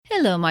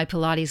Hello, my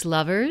Pilates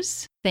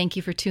lovers. Thank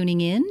you for tuning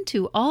in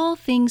to All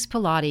Things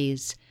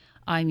Pilates.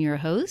 I'm your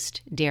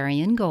host,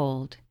 Darian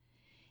Gold.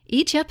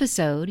 Each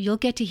episode, you'll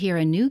get to hear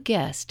a new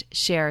guest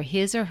share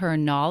his or her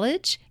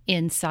knowledge,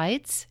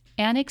 insights,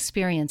 and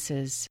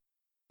experiences.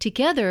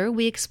 Together,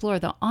 we explore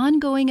the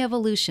ongoing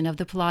evolution of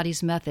the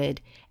Pilates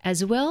method,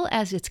 as well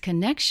as its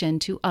connection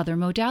to other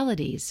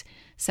modalities,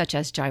 such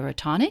as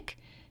gyrotonic,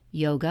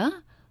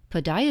 yoga,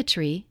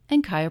 podiatry,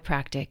 and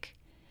chiropractic.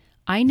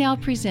 I now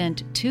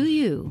present to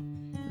you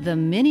the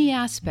many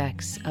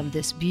aspects of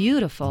this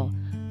beautiful,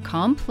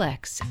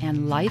 complex,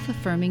 and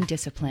life-affirming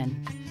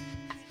discipline.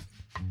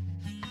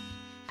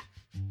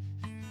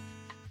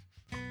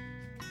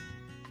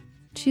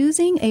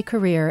 Choosing a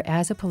career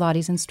as a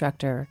Pilates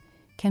instructor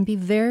can be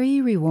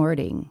very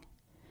rewarding.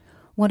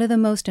 One of the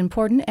most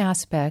important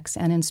aspects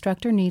an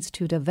instructor needs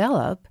to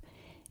develop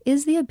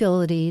is the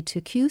ability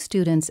to cue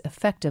students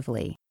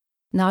effectively,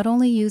 not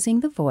only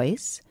using the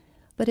voice,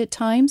 but at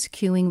times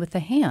cueing with the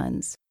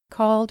hands,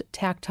 called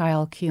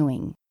tactile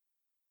cueing.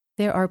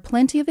 There are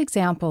plenty of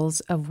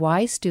examples of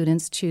why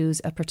students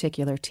choose a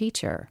particular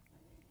teacher.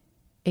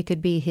 It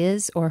could be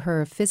his or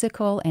her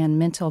physical and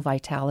mental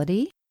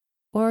vitality,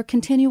 or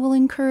continual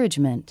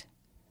encouragement,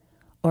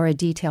 or a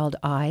detailed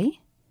eye,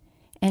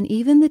 and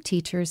even the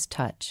teacher's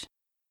touch.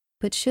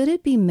 But should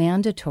it be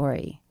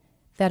mandatory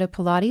that a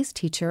Pilates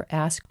teacher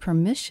ask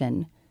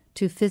permission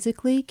to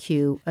physically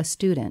cue a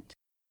student?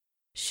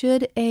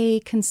 Should a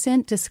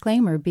consent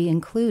disclaimer be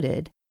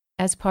included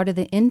as part of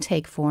the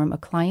intake form a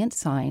client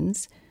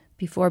signs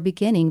before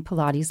beginning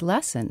Pilates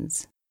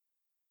lessons?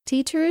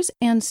 Teachers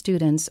and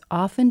students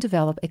often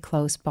develop a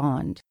close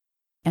bond,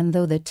 and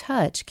though the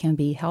touch can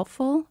be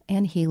helpful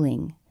and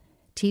healing,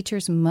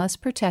 teachers must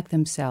protect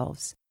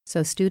themselves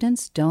so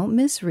students don't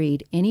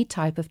misread any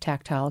type of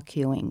tactile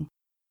cueing.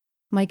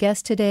 My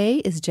guest today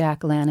is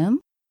Jack Lanham,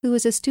 who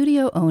is a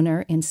studio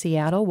owner in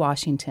Seattle,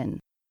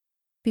 Washington.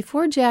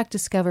 Before Jack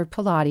discovered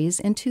Pilates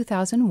in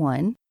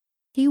 2001,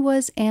 he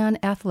was an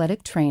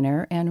athletic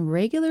trainer and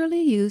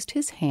regularly used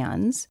his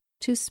hands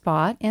to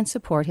spot and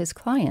support his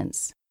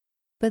clients.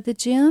 But the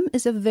gym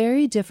is a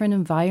very different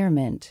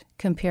environment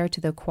compared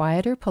to the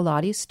quieter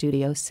Pilates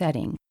studio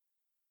setting.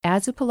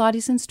 As a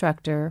Pilates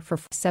instructor for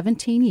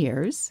 17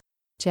 years,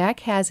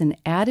 Jack has an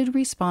added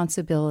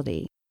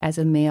responsibility as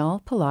a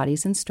male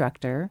Pilates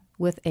instructor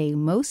with a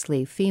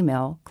mostly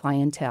female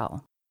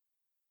clientele.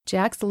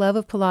 Jack's love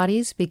of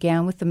Pilates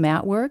began with the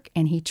mat work,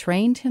 and he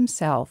trained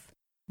himself,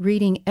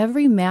 reading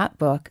every mat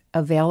book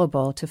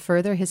available to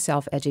further his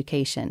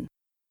self-education.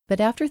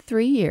 But after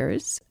 3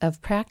 years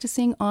of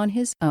practicing on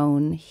his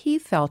own, he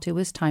felt it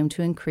was time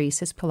to increase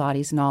his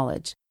Pilates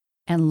knowledge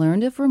and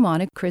learned of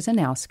Romana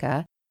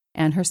Kryzanowska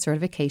and her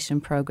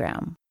certification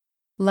program.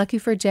 Lucky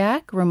for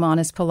Jack,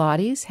 Romana's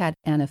Pilates had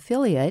an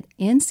affiliate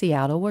in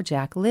Seattle where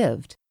Jack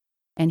lived,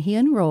 and he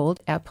enrolled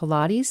at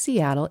Pilates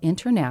Seattle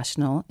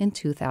International in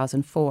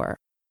 2004.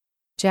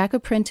 Jack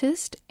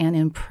apprenticed an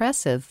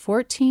impressive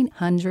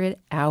 1,400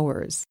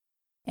 hours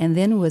and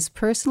then was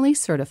personally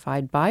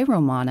certified by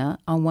Romana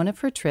on one of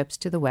her trips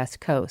to the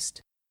West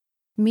Coast.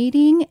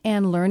 Meeting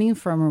and learning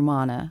from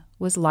Romana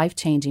was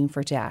life-changing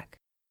for Jack,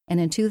 and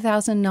in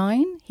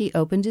 2009, he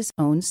opened his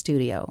own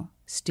studio,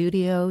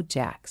 Studio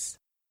Jack's.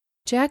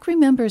 Jack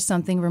remembers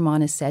something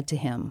Romana said to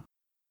him: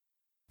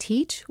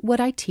 "Teach what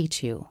I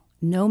teach you,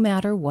 no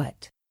matter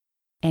what,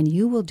 and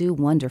you will do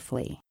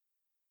wonderfully."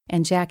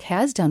 And Jack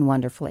has done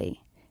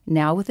wonderfully,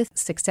 now with a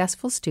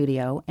successful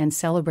studio and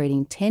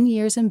celebrating 10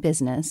 years in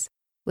business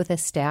with a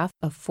staff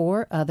of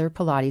 4 other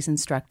Pilates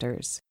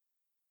instructors.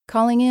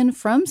 Calling in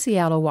from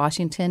Seattle,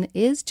 Washington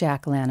is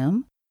Jack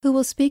Lanham, who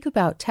will speak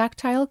about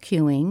tactile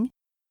cueing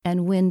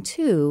and when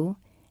to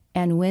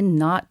and when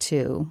not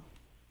to.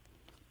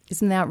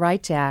 Isn't that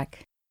right,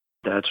 Jack?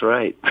 That's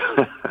right.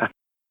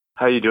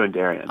 How are you doing,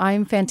 Darian?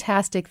 I'm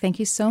fantastic. Thank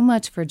you so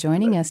much for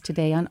joining us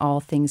today on All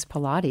Things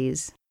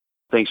Pilates.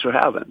 Thanks for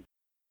having.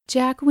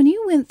 Jack, when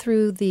you went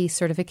through the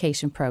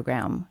certification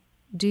program,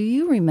 do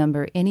you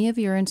remember any of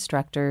your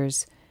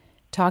instructors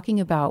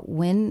talking about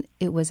when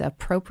it was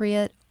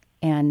appropriate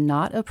and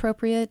not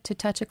appropriate to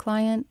touch a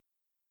client?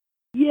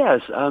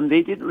 Yes,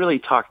 they didn't really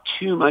talk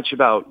too much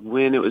about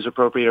when it was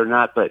appropriate or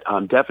not, but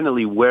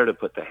definitely where to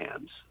put the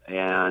hands.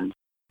 And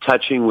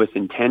touching with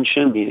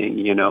intention,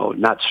 meaning,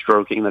 not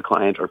stroking the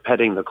client or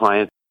petting the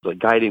client, but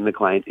guiding the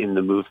client in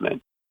the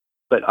movement.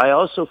 But I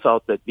also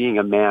felt that being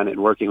a man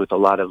and working with a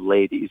lot of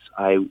ladies,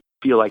 I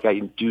feel like I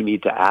do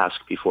need to ask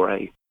before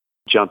I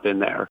jump in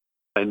there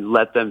and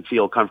let them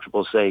feel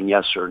comfortable saying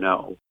yes or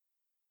no.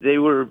 They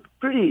were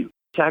pretty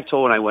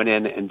tactile when I went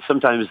in, and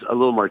sometimes a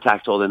little more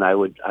tactile than I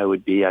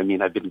would be. I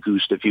mean, I've been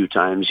goosed a few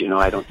times.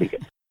 I don't think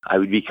I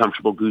would be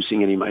comfortable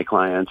goosing any of my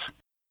clients.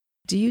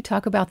 Do you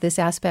talk about this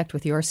aspect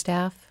with your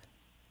staff?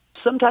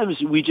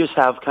 Sometimes we just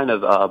have kind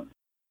of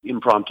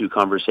impromptu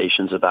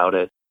conversations about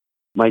it.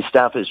 My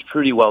staff is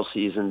pretty well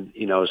seasoned,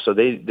 so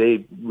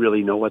they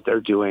really know what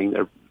they're doing.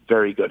 They're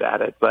very good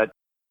at it. But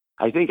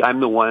I think I'm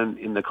the one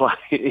in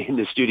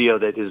the studio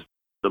that is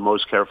the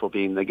most careful,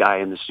 being the guy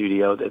in the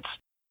studio that's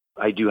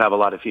I do have a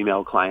lot of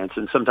female clients,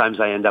 and sometimes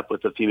I end up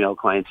with the female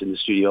clients in the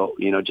studio,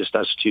 just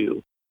us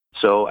two.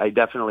 So I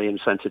definitely am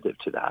sensitive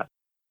to that.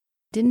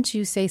 Didn't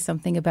you say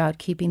something about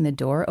keeping the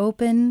door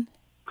open?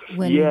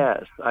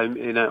 Yes, I'm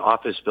in an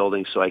office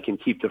building, so I can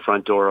keep the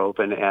front door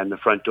open, and the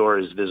front door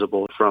is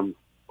visible from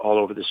all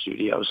over the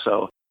studio.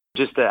 So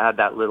just to add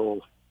that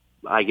little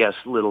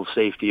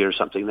safety or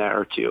something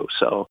there too.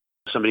 So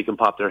somebody can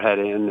pop their head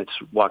in, it's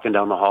walking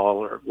down the hall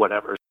or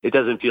whatever. It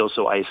doesn't feel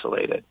so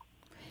isolated.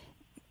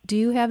 Do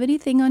you have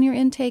anything on your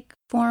intake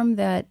form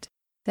that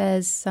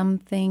says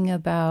something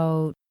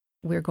about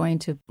we're going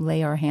to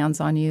lay our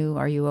hands on you?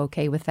 Are you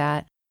okay with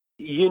that?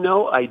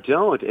 I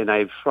don't, and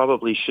I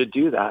probably should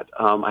do that.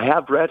 I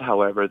have read,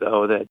 however,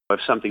 though, that if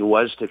something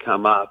was to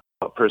come up,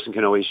 a person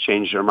can always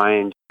change their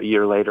mind a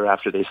year later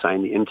after they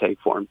sign the intake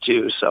form,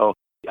 too. So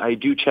I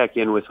do check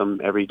in with them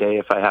every day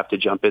if I have to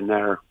jump in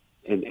there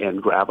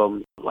and grab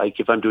them. Like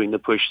if I'm doing the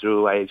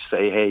push-through, I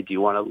say, hey, do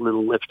you want a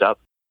little lift up?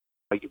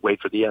 I can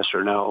wait for the yes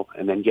or no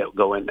and then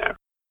go in there.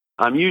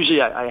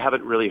 Usually I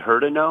haven't really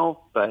heard a no,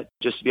 but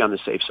just to be on the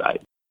safe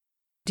side.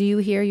 Do you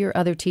hear your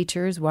other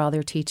teachers while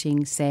they're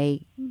teaching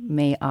say,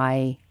 may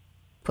I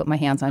put my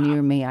hands on you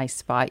or may I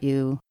spot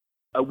you?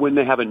 When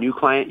they have a new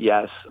client,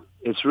 yes.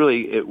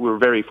 We're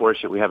very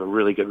fortunate. We have a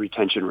really good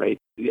retention rate.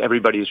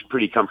 Everybody's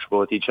pretty comfortable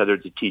with each other,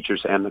 the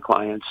teachers and the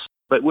clients.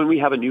 But when we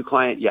have a new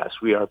client, yes,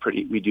 we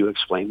do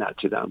explain that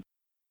to them.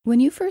 When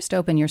you first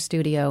opened your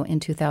studio in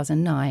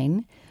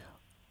 2009,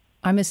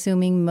 I'm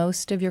assuming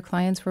most of your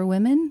clients were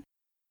women?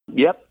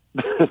 Yep,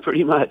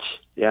 pretty much,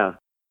 yeah.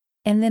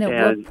 And then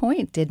at what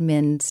point did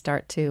men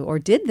start to, or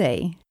did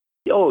they?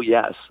 Oh,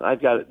 yes.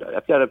 I've got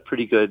a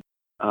pretty good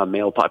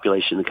male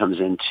population that comes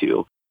in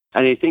too.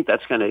 And I think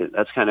that's kind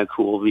of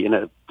cool. Being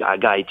a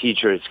guy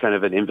teacher, it's kind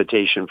of an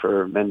invitation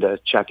for men to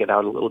check it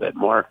out a little bit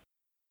more.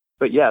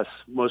 But yes,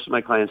 most of my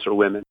clients are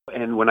women.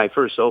 And when I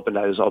first opened,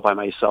 I was all by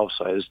myself.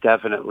 So I was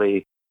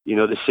definitely,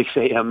 the 6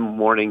 a.m.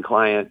 morning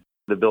client.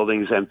 The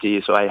building's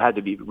empty. So I had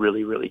to be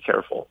really, really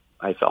careful,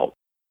 I felt.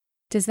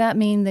 Does that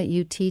mean that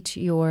you teach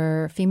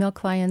your female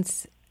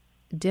clients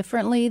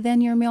differently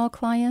than your male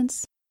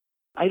clients?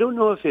 I don't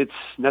know if it's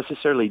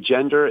necessarily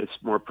gender. It's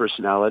more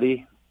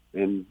personality.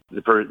 And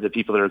the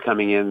people that are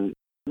coming in,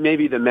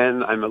 maybe the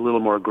men I'm a little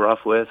more gruff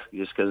with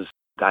just because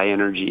guy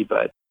energy.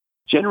 But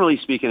generally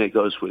speaking, it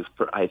goes with,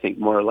 I think,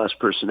 more or less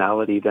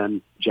personality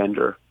than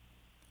gender.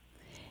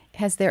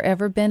 Has there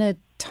ever been a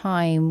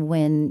time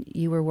when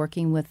you were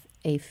working with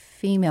a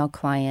female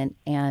client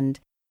and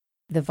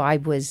the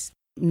vibe was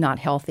not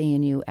healthy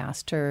and you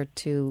asked her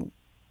to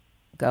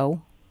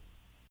go?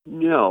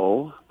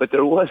 No, but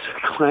there was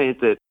a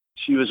client that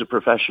she was a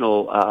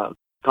professional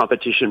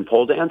competition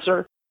pole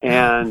dancer.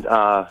 And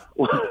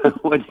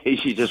one day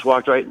she just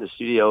walked right in the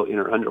studio in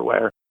her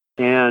underwear.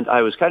 And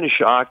I was kind of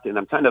shocked, and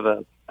I'm kind of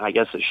a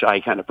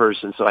shy kind of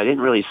person, so I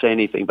didn't really say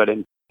anything. But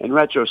in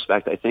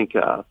retrospect, I think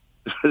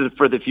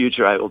for the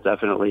future, I will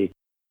definitely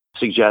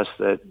suggest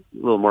that a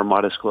little more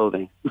modest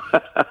clothing.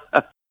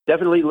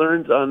 Definitely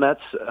learned on that,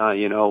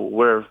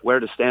 where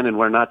to stand and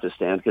where not to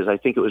stand, because I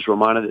think it was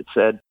Romana that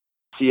said,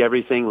 see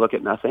everything, look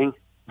at nothing.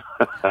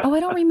 Oh, I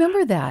don't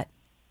remember that.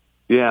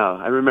 Yeah,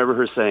 I remember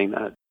her saying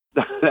that.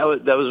 That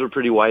was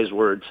pretty wise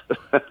words.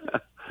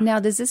 Now,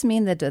 does this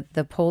mean that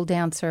the pole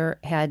dancer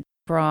had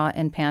bra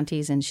and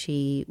panties and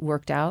she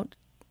worked out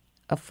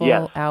a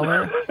full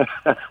hour?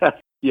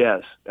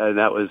 Yes, and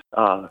that was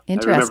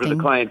interesting. I remember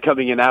the client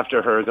coming in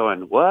after her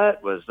going,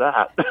 what was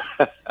that?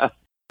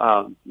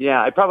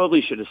 I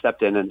probably should have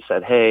stepped in and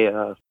said, hey,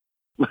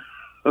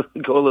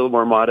 go a little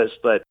more modest,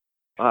 but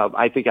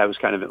I think I was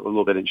kind of a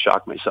little bit in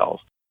shock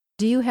myself.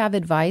 Do you have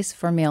advice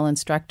for male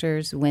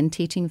instructors when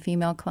teaching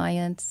female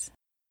clients?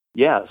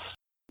 Yes,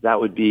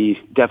 that would be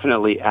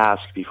definitely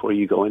ask before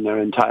you go in there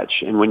and touch.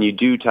 And when you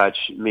do touch,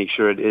 make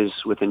sure it is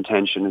with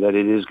intention, that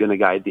it is going to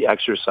guide the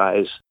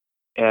exercise.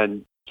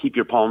 And keep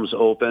your palms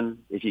open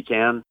if you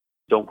can.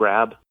 Don't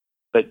grab,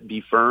 but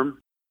be firm,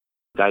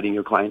 guiding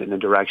your client in the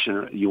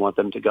direction you want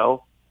them to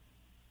go.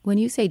 When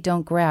you say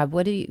don't grab,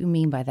 what do you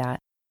mean by that?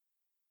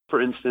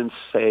 For instance,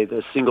 say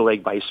the single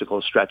leg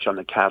bicycle stretch on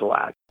the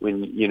Cadillac.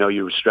 When,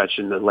 you're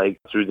stretching the leg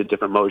through the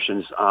different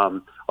motions,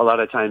 a lot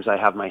of times I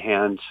have my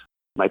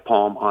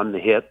palm on the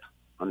hip,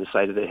 on the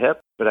side of the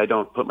hip, but I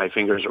don't put my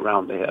fingers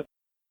around the hip.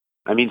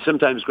 I mean,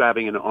 sometimes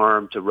grabbing an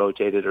arm to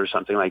rotate it or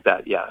something like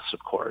that, yes, of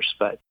course.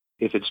 But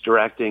if it's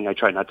directing, I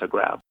try not to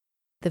grab.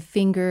 The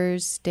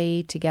fingers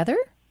stay together?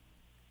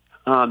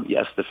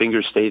 Yes, the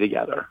fingers stay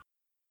together.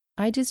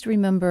 I just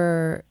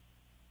remember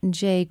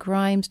Jay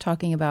Grimes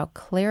talking about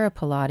Clara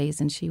Pilates,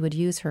 and she would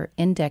use her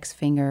index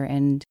finger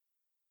and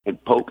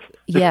poke.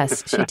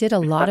 Yes, she did a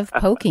lot of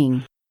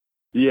poking.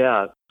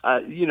 Yeah.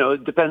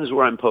 It depends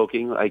where I'm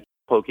poking, like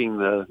poking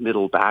the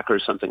middle back or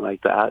something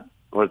like that,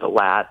 or the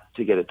lat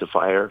to get it to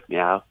fire.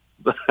 Yeah.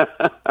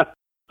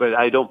 But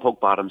I don't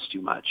poke bottoms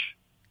too much.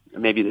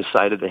 Maybe the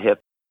side of the hip,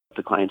 if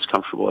the client's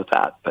comfortable with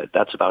that, but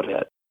that's about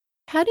it.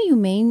 How do you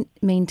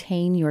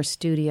maintain your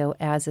studio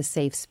as a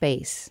safe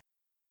space?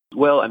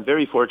 Well, I'm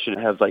very fortunate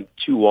to have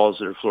 2 walls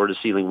that are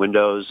floor-to-ceiling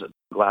windows.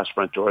 glass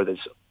front door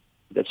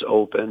that's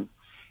open.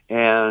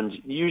 And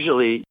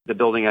usually the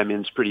building I'm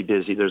in is pretty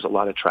busy. There's a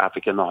lot of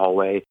traffic in the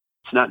hallway.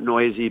 It's not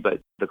noisy, but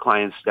the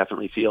clients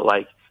definitely feel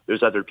like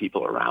there's other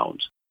people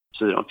around,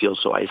 so they don't feel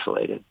so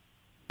isolated.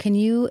 Can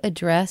you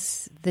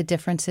address the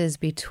differences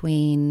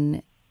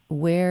between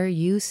where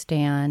you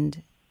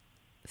stand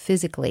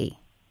physically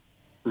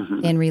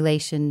in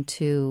relation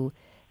to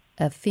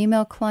a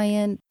female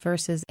client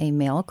versus a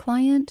male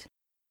client?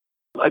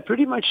 I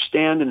pretty much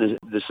stand in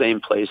the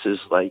same places,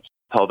 like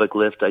pelvic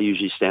lift. I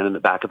usually stand in the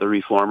back of the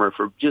reformer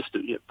for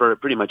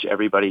pretty much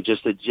everybody,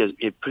 just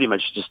pretty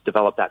much just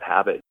develop that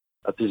habit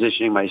of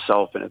positioning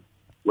myself in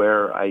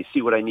where I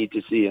see what I need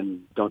to see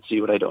and don't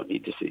see what I don't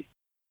need to see.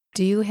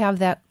 Do you have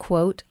that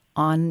quote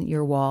on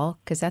your wall?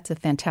 Because that's a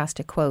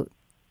fantastic quote.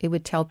 It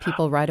would tell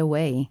people right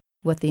away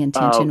what the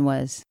intention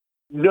was.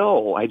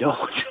 No, I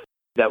don't.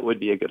 That would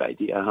be a good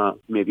idea, huh?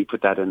 Maybe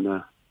put that in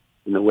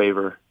the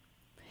waiver.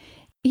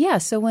 Yeah,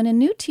 so when a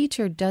new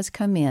teacher does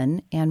come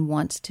in and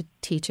wants to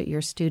teach at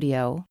your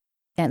studio,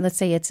 and let's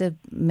say it's a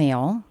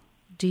male,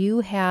 do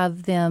you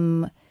have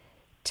them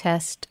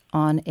test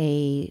on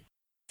a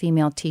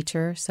female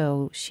teacher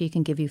so she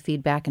can give you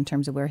feedback in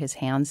terms of where his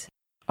hands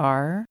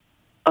are?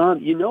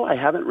 I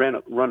haven't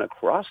run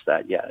across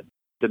that yet.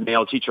 The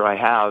male teacher I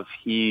have,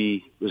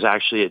 he was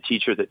actually a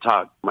teacher that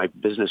taught my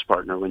business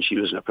partner when she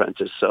was an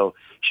apprentice. So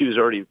she was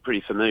already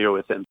pretty familiar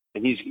with him.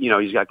 And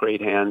he's got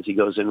great hands. He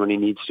goes in when he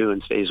needs to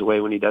and stays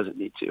away when he doesn't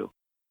need to.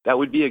 That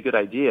would be a good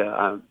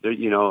idea.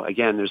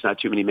 Again, there's not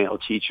too many male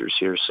teachers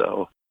here.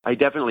 So I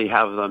definitely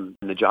have them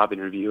in the job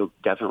interview,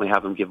 definitely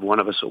have them give one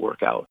of us a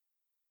workout.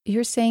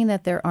 You're saying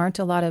that there aren't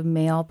a lot of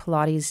male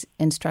Pilates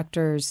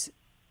instructors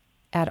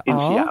at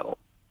all? In Seattle.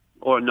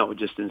 Or no,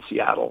 just in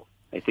Seattle.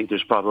 I think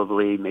there's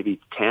probably maybe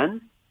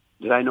 10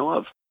 that I know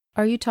of.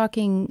 Are you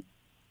talking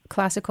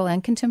classical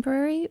and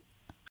contemporary?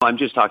 I'm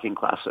just talking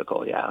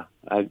classical, yeah.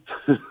 I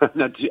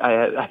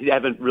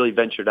haven't really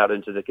ventured out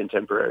into the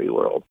contemporary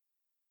world.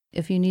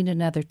 If you need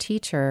another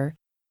teacher,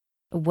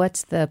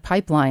 what's the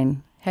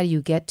pipeline? How do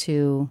you get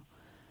to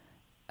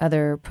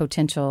other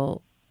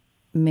potential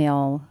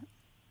male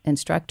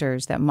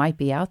instructors that might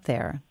be out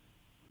there?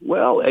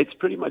 Well, it's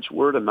pretty much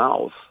word of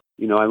mouth.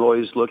 I'm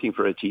always looking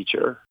for a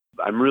teacher.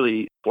 I'm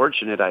really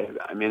fortunate.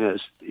 I'm in a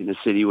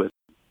city with,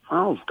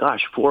 5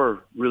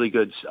 really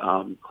good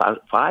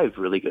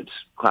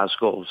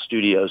classical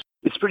studios.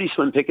 It's pretty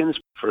slim pickings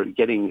for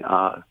getting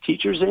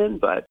teachers in,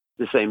 but at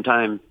the same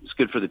time, it's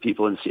good for the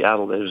people in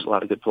Seattle. There's a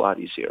lot of good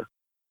Pilates here.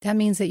 That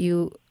means that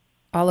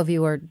all of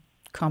you are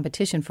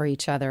competition for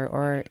each other,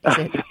 or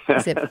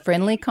is it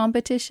friendly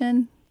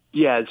competition?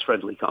 Yeah, it's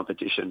friendly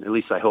competition. At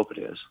least I hope it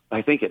is.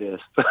 I think it is.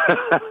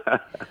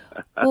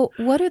 Well,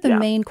 what are the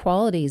main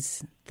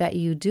qualities that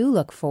you do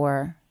look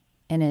for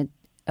in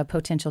a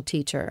potential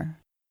teacher?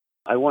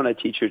 I want a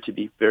teacher to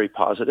be very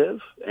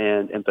positive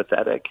and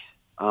empathetic.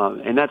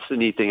 And that's the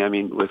neat thing. I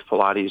mean, with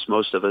Pilates,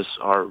 most of us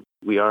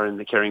we are in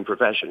the caring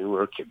profession, and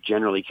we're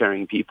generally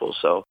caring people.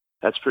 So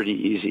that's pretty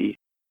easy.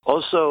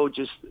 Also,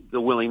 just the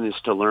willingness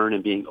to learn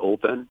and being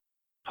open.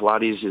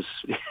 Pilates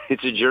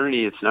it's a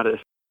journey. It's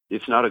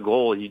not a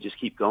goal. You just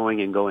keep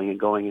going and going and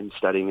going and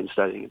studying and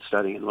studying and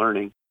studying and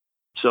learning.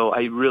 So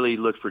I really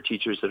look for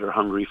teachers that are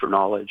hungry for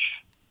knowledge.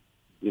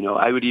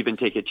 I would even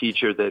take a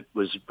teacher that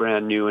was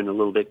brand new and a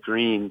little bit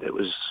green, that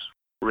was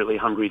really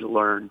hungry to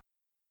learn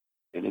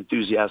and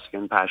enthusiastic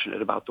and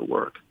passionate about the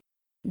work.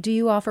 Do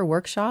you offer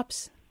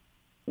workshops?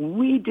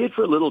 We did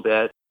for a little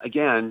bit.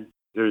 Again,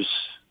 there's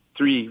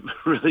 3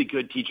 really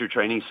good teacher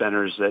training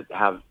centers that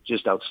have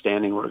just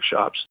outstanding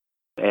workshops.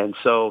 And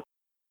so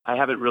I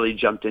haven't really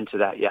jumped into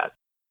that yet.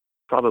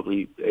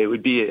 Probably it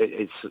would be,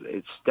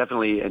 it's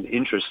definitely an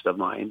interest of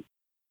mine.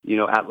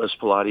 Atlas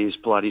Pilates,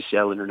 Pilates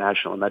Seattle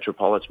International, and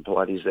Metropolitan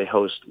Pilates, they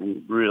host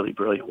really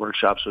brilliant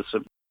workshops with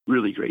some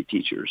really great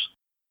teachers.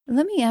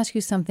 Let me ask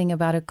you something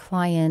about a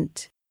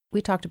client.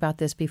 We talked about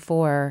this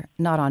before,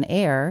 not on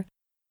air.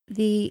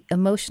 The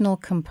emotional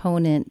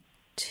component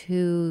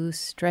to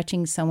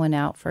stretching someone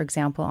out, for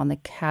example, on the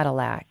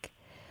Cadillac.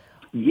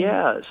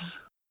 Yes.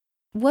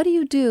 What do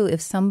you do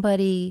if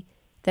somebody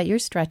that you're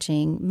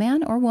stretching,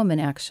 man or woman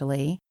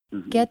actually,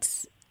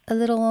 gets a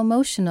little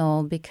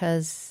emotional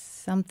because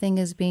something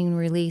is being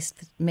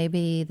released?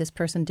 Maybe this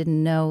person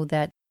didn't know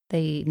that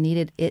they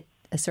needed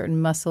a certain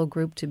muscle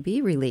group to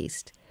be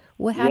released.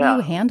 Well, how do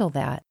you handle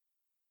that?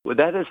 Well,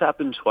 that has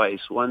happened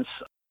twice. Once,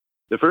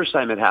 the first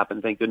time it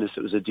happened, thank goodness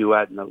it was a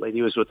duet, and the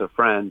lady was with a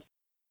friend.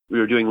 We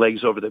were doing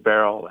legs over the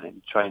barrel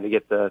and trying to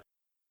get the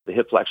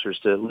hip flexors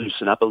to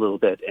loosen up a little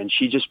bit, and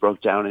she just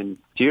broke down in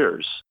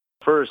tears.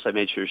 First, I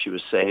made sure she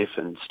was safe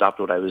and stopped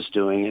what I was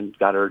doing and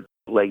got her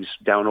legs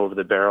down over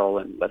the barrel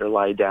and let her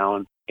lie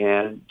down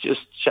and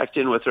just checked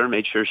in with her,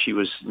 made sure she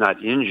was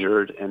not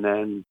injured. And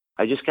then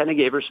I just kind of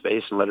gave her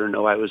space and let her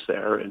know I was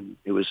there, and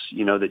it was,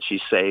 that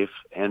she's safe.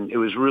 And it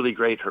was really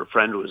great. Her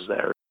friend was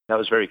there. That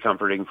was very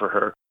comforting for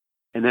her.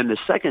 And then the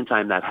second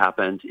time that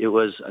happened, it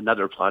was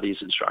another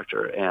Pilates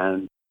instructor,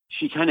 and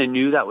she kind of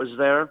knew that was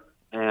there.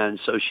 And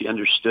so she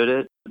understood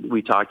it.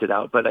 we talked it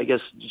out. But I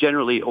guess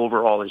generally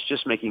overall it's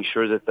just making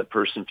sure that the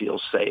person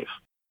feels safe.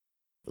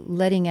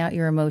 Letting out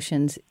your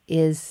emotions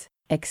is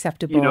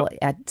acceptable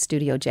at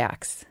Studio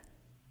Jack's.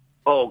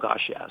 Oh,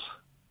 gosh, yes.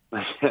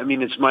 I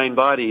mean, it's mind,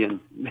 body, and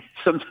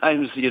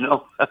sometimes,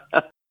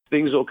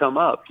 things will come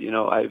up.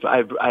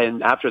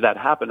 And after that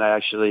happened, I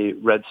actually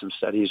read some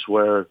studies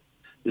where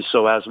the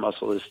psoas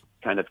muscle is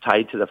kind of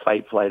tied to the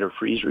fight, flight, or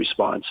freeze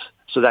response.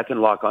 So that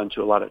can lock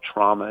onto a lot of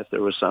trauma if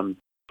there was some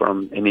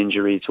from an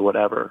injury to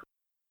whatever.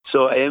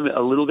 So I am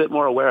a little bit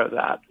more aware of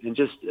that. And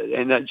just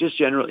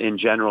in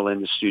general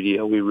in the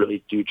studio, we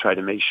really do try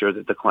to make sure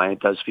that the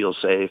client does feel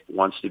safe,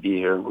 wants to be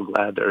here, and we're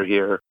glad they're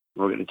here.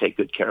 And we're going to take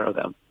good care of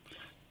them.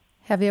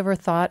 Have you ever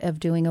thought of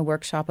doing a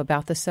workshop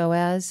about the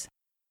psoas?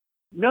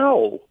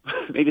 No.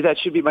 Maybe that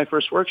should be my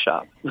first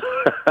workshop.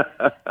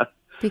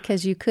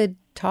 Because you could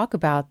talk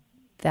about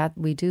that.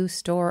 We do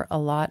store a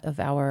lot of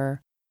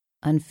our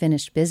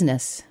unfinished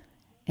business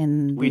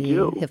in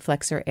the hip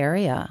flexor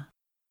area.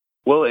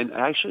 Well, and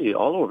actually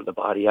all over the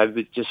body. I've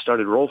just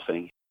started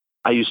rolfing.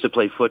 I used to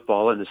play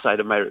football, and the side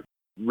of my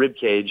rib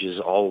cage is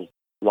all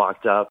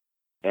locked up,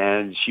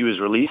 and she was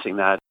releasing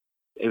that.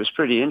 It was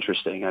pretty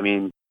interesting. I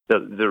mean,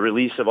 the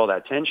release of all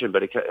that tension,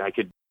 but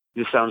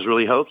this sounds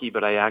really hokey,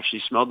 but I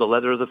actually smelled the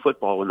leather of the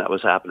football when that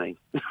was happening.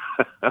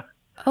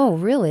 Oh,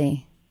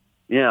 really?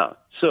 Yeah.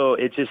 So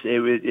it's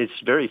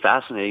very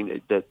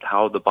fascinating that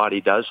how the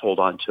body does hold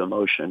on to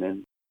emotion.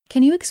 And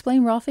can you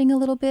explain rolfing a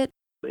little bit?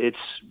 It's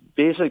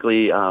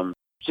basically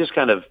just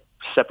kind of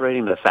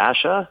separating the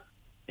fascia,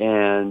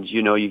 and,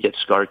 you get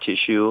scar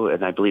tissue,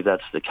 and I believe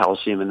that's the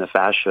calcium and the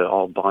fascia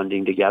all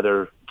bonding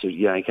together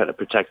to kind of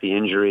protect the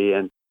injury,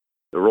 and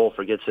the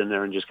rolfer gets in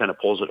there and just kind of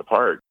pulls it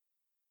apart.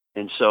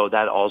 And so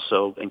that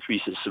also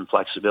increases some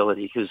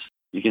flexibility because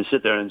you can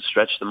sit there and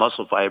stretch the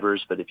muscle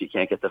fibers, but if you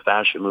can't get the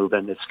fascia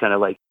moving, it's kind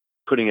of like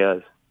putting a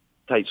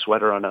tight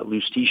sweater on a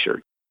loose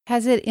T-shirt.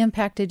 Has it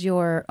impacted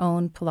your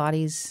own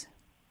Pilates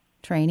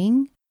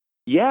training?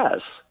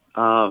 Yes.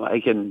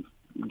 I can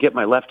get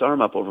my left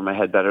arm up over my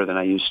head better than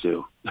I used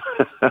to.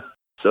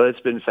 So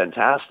it's been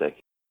fantastic.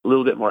 A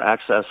little bit more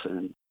access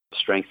and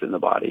strength in the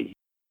body.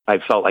 I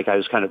felt like I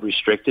was kind of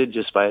restricted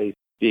just by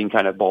being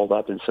kind of balled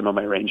up in some of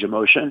my range of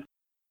motion.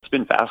 It's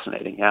been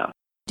fascinating, yeah.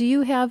 Do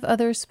you have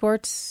other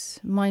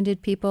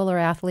sports-minded people or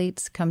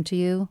athletes come to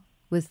you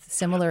with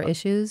similar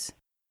issues?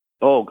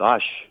 Oh,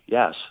 gosh,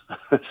 yes.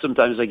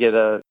 Sometimes I get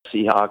a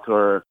Seahawk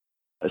or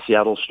a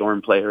Seattle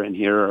Storm player in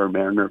here, or a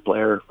Mariner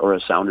player, or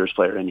a Sounders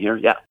player in here,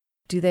 yeah.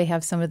 Do they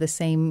have some of the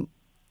same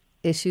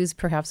issues,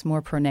 perhaps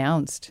more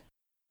pronounced?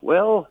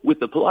 Well, with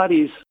the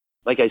Pilates,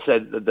 like I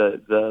said,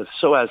 the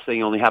psoas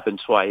thing only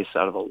happened twice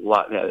out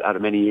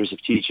of many years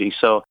of teaching.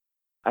 So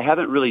I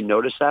haven't really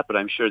noticed that, but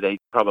I'm sure they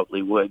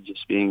probably would,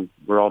 just being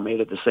we're all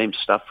made of the same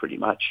stuff pretty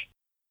much.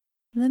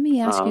 Let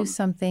me ask you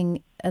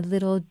something a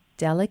little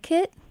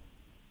delicate.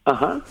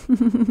 Uh-huh.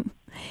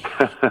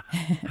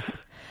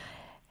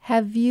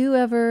 Have you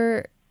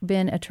ever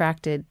been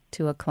attracted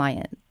to a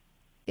client?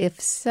 If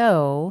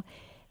so,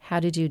 how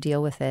did you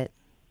deal with it?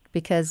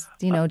 Because,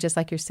 just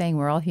like you're saying,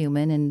 we're all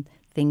human and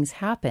things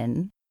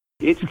happen.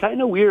 It's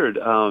kind of weird.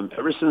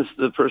 Ever since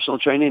the personal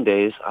training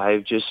days,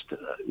 I've just,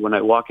 when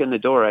I walk in the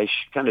door, I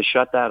kind of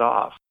shut that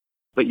off.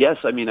 But yes,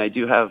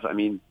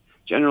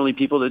 generally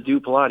people that do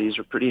Pilates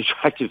are pretty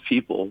attractive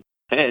people.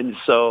 And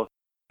so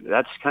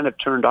that's kind of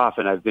turned off,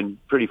 and I've been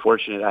pretty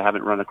fortunate I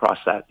haven't run across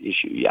that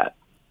issue yet.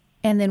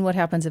 And then what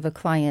happens if a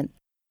client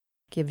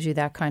gives you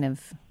that kind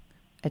of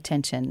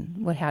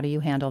attention? How do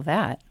you handle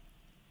that?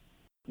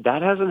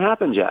 That hasn't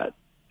happened yet.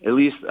 At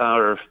least,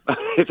 or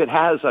if it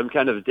has, I'm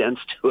kind of dense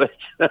to it.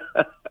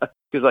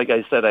 Because like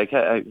I said,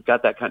 I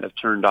got that kind of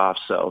turned off.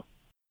 So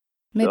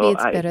maybe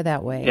it's better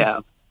that way. Yeah.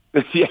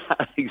 Yeah,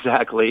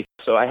 exactly.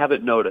 So I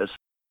haven't noticed.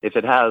 If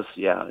it has,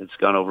 it's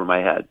gone over my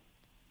head.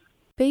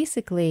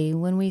 Basically,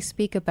 when we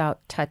speak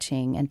about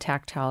touching and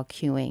tactile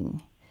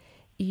cueing,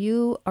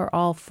 you are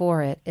all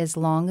for it as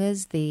long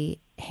as the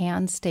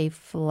hands stay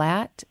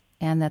flat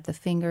and that the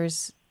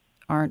fingers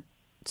aren't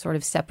sort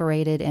of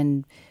separated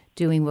and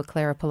doing what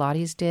Clara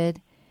Pilates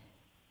did?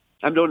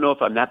 I don't know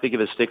if I'm that big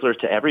of a stickler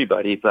to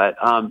everybody, but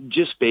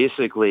just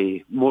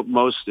basically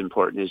most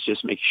important is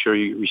just make sure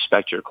you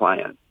respect your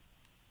client.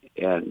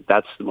 And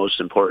that's the most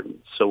important.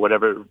 So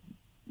whatever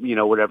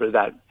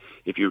that,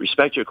 if you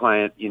respect your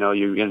client,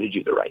 you're going to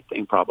do the right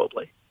thing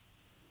probably.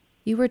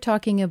 You were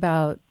talking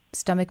about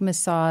stomach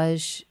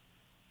massage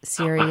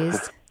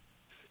series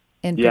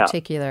in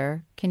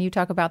particular. Can you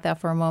talk about that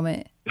for a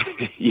moment?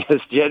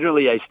 Yes,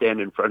 generally I stand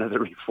in front of the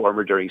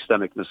reformer during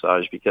stomach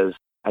massage because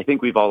I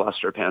think we've all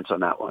lost our pants on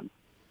that one.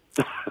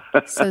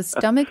 So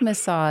stomach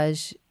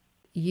massage,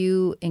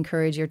 you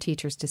encourage your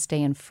teachers to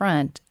stay in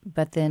front,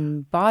 but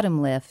then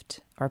bottom lift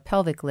or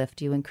pelvic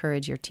lift, you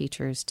encourage your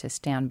teachers to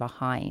stand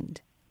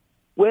behind.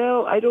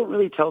 Well, I don't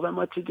really tell them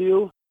what to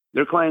do.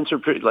 Their clients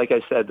are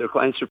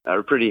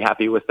are pretty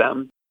happy with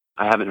them.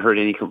 I haven't heard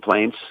any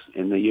complaints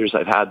in the years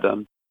I've had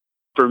them.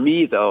 For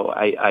me, though,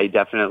 I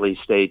definitely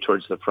stay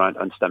towards the front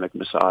on stomach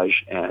massage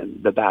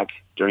and the back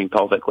during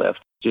pelvic lift.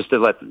 just to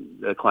let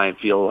the client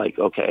feel like,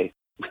 okay,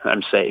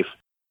 I'm safe.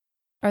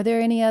 Are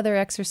there any other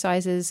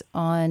exercises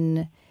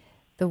on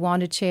the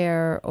Wanda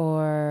chair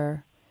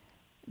or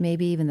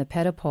maybe even the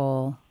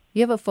pedipole?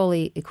 You have a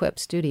fully equipped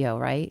studio,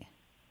 right?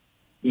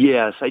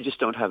 Yes, I just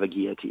don't have a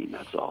guillotine,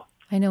 that's all.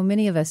 I know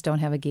many of us don't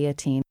have a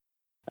guillotine.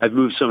 I've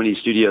moved so many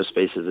studio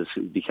spaces, it's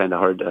going to be kind of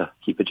hard to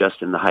keep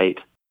adjusting the height.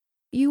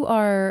 You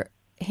are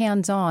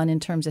hands-on in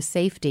terms of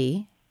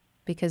safety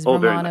because Very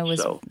Romana much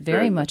was so.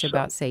 very much so.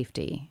 about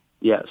safety.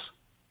 Yes.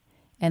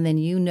 And then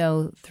you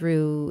know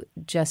through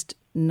just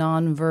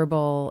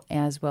nonverbal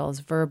as well as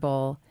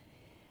verbal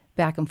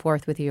back and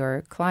forth with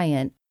your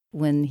client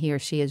when he or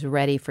she is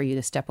ready for you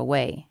to step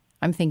away.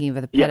 I'm thinking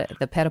of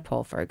the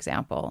pedipole, for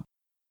example,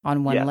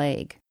 on one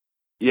leg.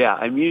 Yeah,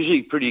 I'm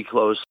usually pretty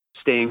close,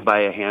 staying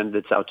by a hand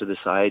that's out to the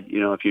side. You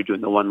know, if you're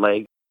doing the one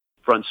leg,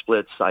 front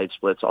splits, side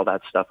splits, all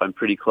that stuff, I'm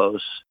pretty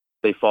close.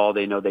 They fall,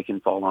 they know they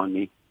can fall on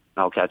me.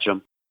 I'll catch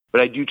them.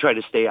 But I do try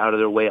to stay out of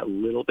their way a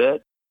little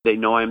bit. They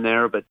know I'm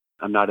there, but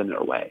I'm not in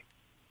their way.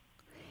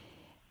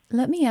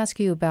 Let me ask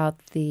you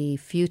about the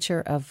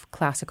future of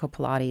classical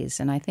Pilates.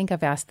 And I think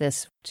I've asked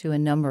this to a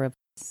number of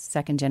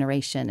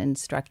second-generation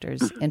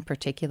instructors in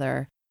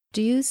particular.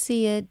 Do you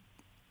see it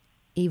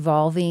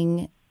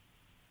evolving,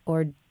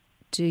 or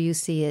do you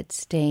see it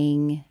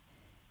staying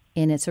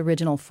in its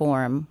original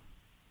form?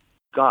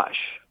 Gosh,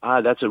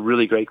 that's a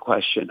really great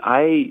question.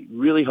 I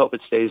really hope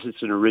it stays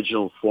its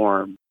original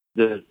form.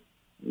 The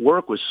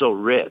work was so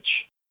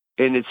rich,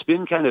 and it's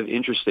been kind of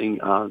interesting.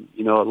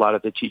 You know, a lot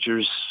of the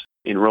teachers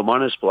in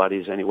Romana's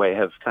Pilates anyway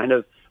have kind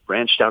of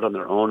branched out on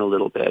their own a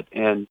little bit.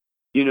 And,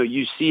 you know,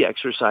 you see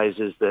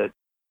exercises that,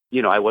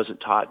 you know, I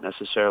wasn't taught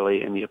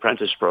necessarily in the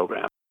apprentice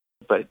program,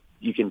 but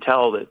you can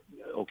tell that,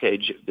 okay,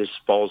 this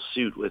falls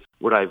suit with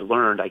what I've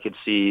learned. I could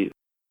see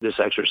this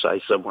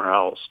exercise somewhere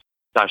else.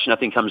 Gosh,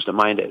 nothing comes to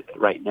mind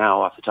right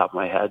now off the top of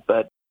my head,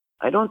 but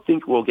I don't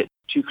think we'll get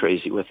too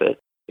crazy with it.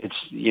 It's,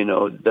 you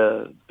know,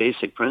 the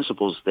basic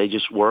principles, they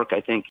just work.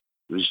 I think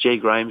it was Jay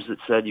Grimes that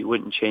said you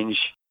wouldn't change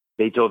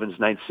Beethoven's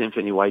Ninth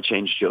Symphony, why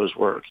change Joe's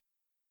work?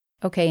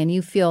 Okay, and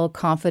you feel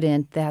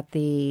confident that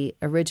the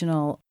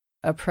original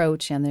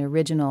approach and the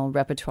original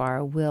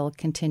repertoire will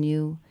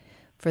continue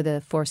for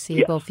the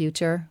foreseeable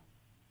future?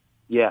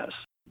 Yes.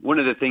 One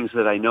of the things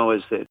that I know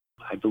is that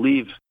I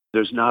believe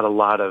there's not a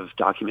lot of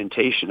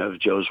documentation of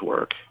Joe's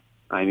work.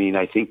 I mean,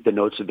 I think the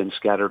notes have been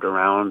scattered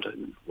around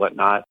and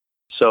whatnot.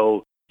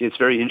 So it's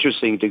very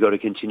interesting to go to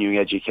continuing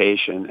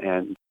education,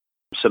 and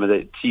some of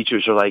the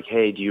teachers are like,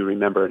 hey, do you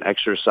remember an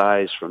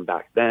exercise from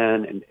back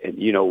then? And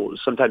you know,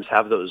 sometimes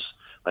have those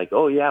like,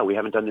 oh, yeah, we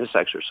haven't done this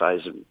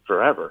exercise in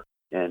forever,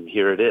 and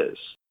here it is.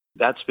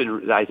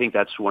 I think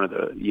that's one of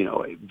the, you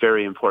know,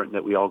 very important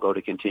that we all go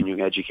to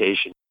continuing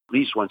education at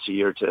least once a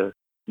year to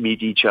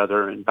meet each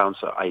other and bounce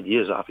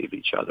ideas off of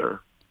each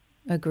other.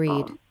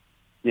 Agreed.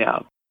 Yeah.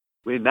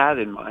 With that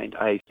in mind,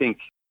 I think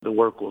the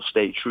work will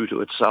stay true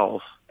to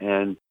itself.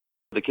 And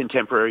the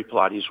contemporary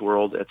Pilates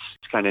world, it's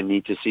kind of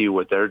neat to see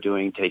what they're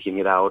doing, taking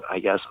it out, I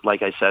guess.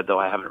 Like I said, though,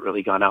 I haven't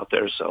really gone out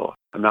there, so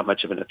I'm not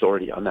much of an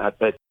authority on that.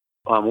 But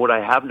what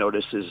I have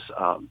noticed is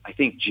I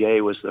think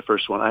Jay was the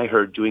first one I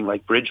heard doing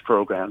like bridge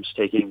programs,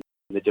 taking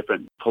the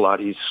different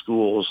Pilates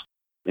schools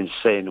and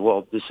saying,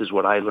 well, this is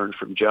what I learned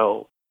from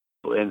Joe.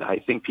 And I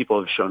think people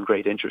have shown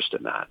great interest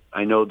in that.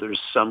 I know there's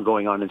some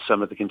going on in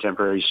some of the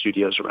contemporary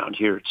studios around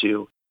here,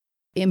 too.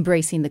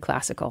 Embracing the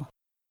classical.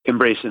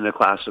 Embracing the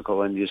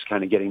classical and just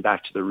kind of getting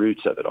back to the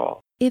roots of it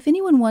all. If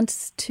anyone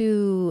wants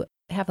to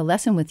have a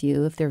lesson with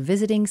you, if they're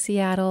visiting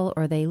Seattle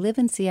or they live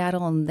in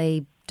Seattle and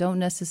they don't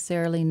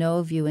necessarily know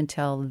of you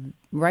until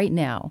right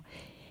now,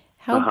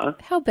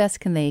 how best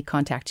can they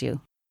contact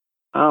you?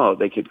 Oh,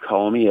 they could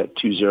call me at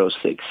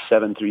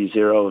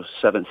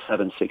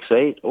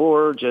 206-730-7768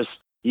 or just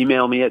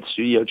email me at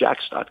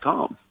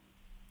studiojax.com.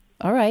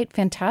 All right,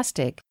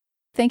 fantastic.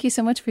 Thank you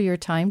so much for your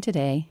time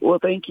today. Well,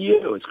 thank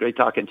you. It's great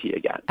talking to you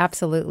again.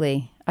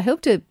 Absolutely. I hope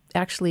to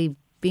actually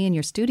be in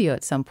your studio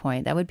at some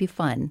point. That would be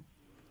fun.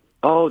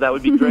 Oh, that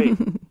would be great.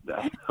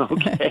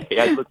 Okay,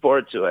 I look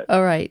forward to it.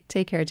 All right,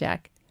 take care,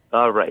 Jack.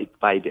 All right,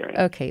 bye, Darren.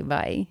 Okay,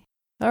 bye.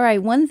 All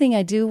right, one thing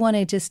I do want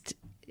to just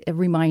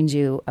remind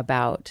you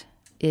about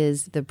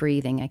is the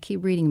breathing. I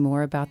keep reading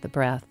more about the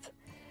breath.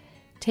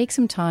 Take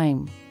some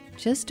time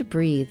just to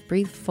breathe.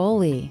 Breathe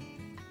fully.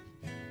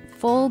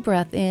 Full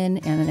breath in,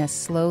 and as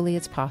slowly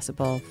as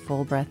possible,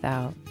 full breath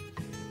out.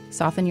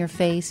 Soften your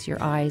face,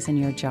 your eyes, and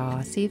your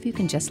jaw. See if you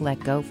can just let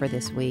go for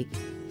this week.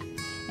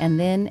 And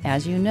then,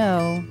 as you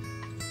know,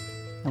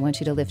 I want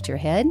you to lift your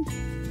head,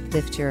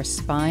 lift your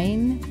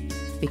spine,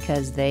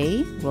 because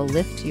they will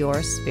lift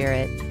your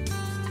spirit.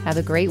 Have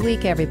a great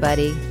week,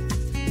 everybody.